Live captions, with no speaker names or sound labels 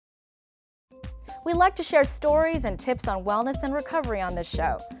We like to share stories and tips on wellness and recovery on this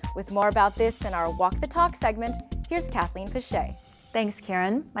show. With more about this in our Walk the Talk segment, here's Kathleen Fichet. Thanks,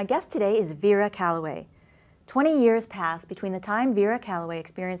 Karen. My guest today is Vera Calloway. 20 years passed between the time Vera Calloway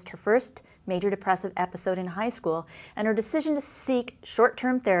experienced her first major depressive episode in high school and her decision to seek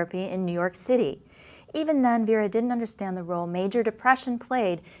short-term therapy in New York City. Even then, Vera didn't understand the role major depression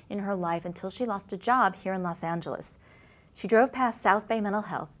played in her life until she lost a job here in Los Angeles. She drove past South Bay Mental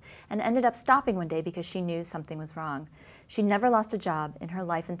Health and ended up stopping one day because she knew something was wrong. She never lost a job in her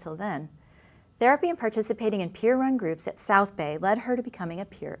life until then. Therapy and participating in peer-run groups at South Bay led her to becoming a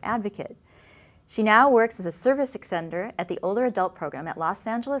peer advocate. She now works as a service extender at the Older Adult Program at Los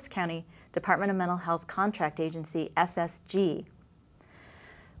Angeles County Department of Mental Health Contract Agency, SSG.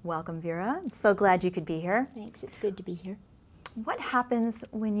 Welcome, Vera. I'm so glad you could be here. Thanks, it's good to be here. What happens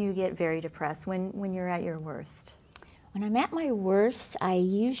when you get very depressed, when you're at your worst? When I'm at my worst, I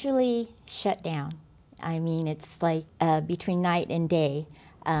usually shut down. I mean, it's like between night and day.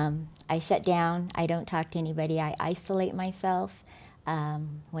 I shut down, I don't talk to anybody, I isolate myself.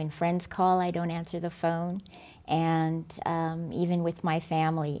 When friends call, I don't answer the phone. And even with my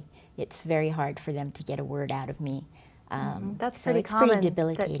family, it's very hard for them to get a word out of me. That's so pretty it's common. Pretty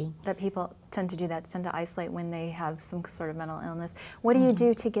debilitating. That people tend to do that, tend to isolate when they have some sort of mental illness. What do you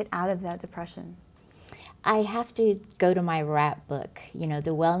do to get out of that depression? I have to go to my RAP book. You know,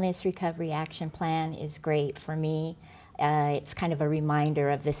 the Wellness Recovery Action Plan is great for me. It's kind of a reminder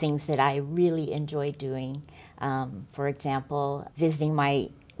of the things that I really enjoy doing. For example, visiting my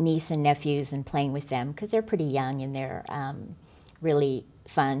niece and nephews and playing with them because they're pretty young and they're really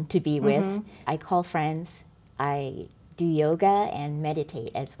fun to be with. I call friends. I do yoga and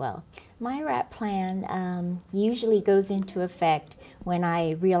meditate as well. My RAP plan usually goes into effect when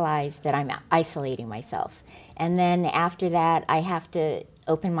I realize that I'm isolating myself. And then after that, I have to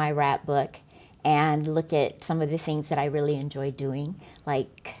open my RAP book and look at some of the things that I really enjoy doing,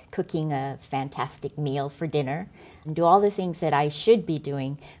 like cooking a fantastic meal for dinner, and do all the things that I should be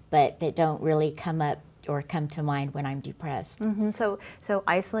doing, but that don't really come up or come to mind when I'm depressed. So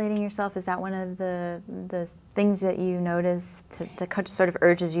isolating yourself, is that one of the things that you notice that sort of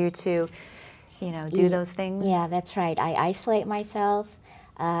urges you to, do those things? Yeah, that's right. I isolate myself.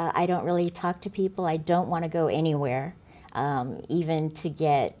 I don't really talk to people. I don't want to go anywhere, even to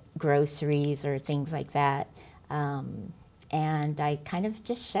get groceries or things like that. And I kind of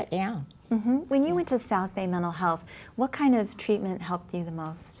just shut down. When you went to South Bay Mental Health, what kind of treatment helped you the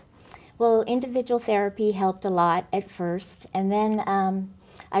most? Well, individual therapy helped a lot at first, and then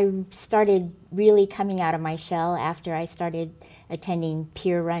I started really coming out of my shell after I started attending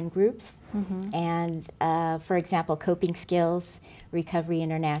peer-run groups. And for example, Coping Skills, Recovery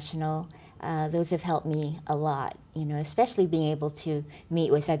International, those have helped me a lot, especially being able to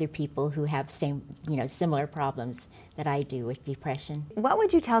meet with other people who have similar problems that I do with depression. What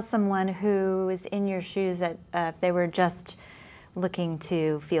would you tell someone who is in your shoes that if they were just looking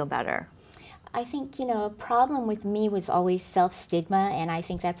to feel better? I think, a problem with me was always self-stigma, and I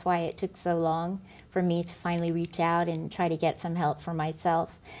think that's why it took so long for me to finally reach out and try to get some help for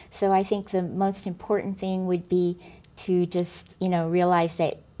myself. So I think the most important thing would be to just, realize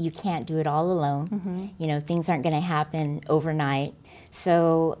that you can't do it all alone. Things aren't going to happen overnight.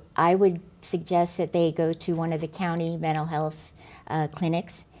 So I would suggest that they go to one of the county mental health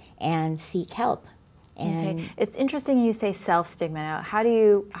clinics and seek help. Okay. It's interesting you say self-stigma. Now, how do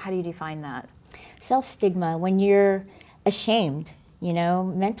you define that? Self-stigma, when you're ashamed,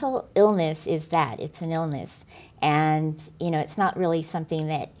 mental illness is that. It's an illness. And, it's not really something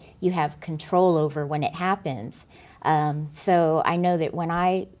that you have control over when it happens. So I know that when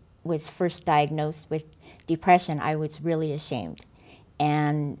I was first diagnosed with depression, I was really ashamed.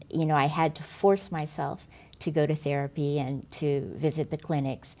 And, I had to force myself to go to therapy and to visit the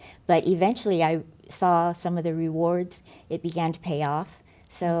clinics. But eventually I saw some of the rewards. It began to pay off.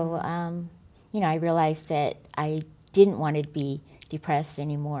 So, I realized that I didn't want to be depressed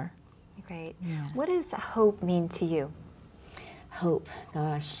anymore. Great. Yeah. What does hope mean to you? Hope,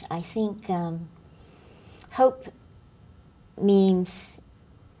 gosh, I think hope means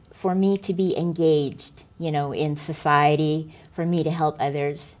for me to be engaged, in society, for me to help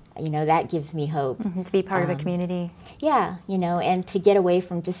others. That gives me hope. To be part of a community. Yeah, and to get away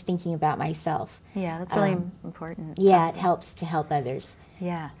from just thinking about myself. Yeah, that's really important. Yeah, it helps to help others.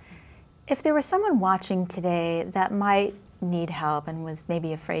 Yeah. If there was someone watching today that might need help and was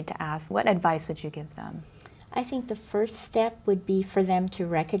maybe afraid to ask, what advice would you give them? I think the first step would be for them to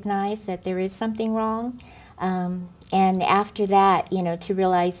recognize that there is something wrong. And after that, to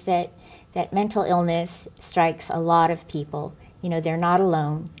realize that mental illness strikes a lot of people. They're not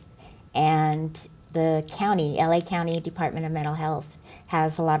alone. And the county, LA County Department of Mental Health,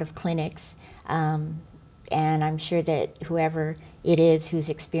 has a lot of clinics, and I'm sure that whoever it is who's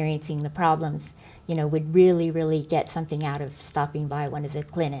experiencing the problems, you know, would really, really get something out of stopping by one of the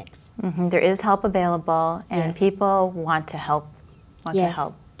clinics. Mm-hmm. There is help available, and Yes. people want to help. Yes,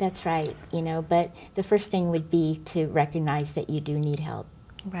 that's right. You know, but the first thing would be to recognize that you do need help.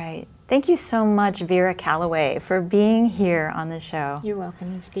 Right. Thank you so much, Vera Calloway, for being here on the show. You're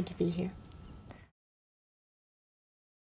welcome. It's good to be here.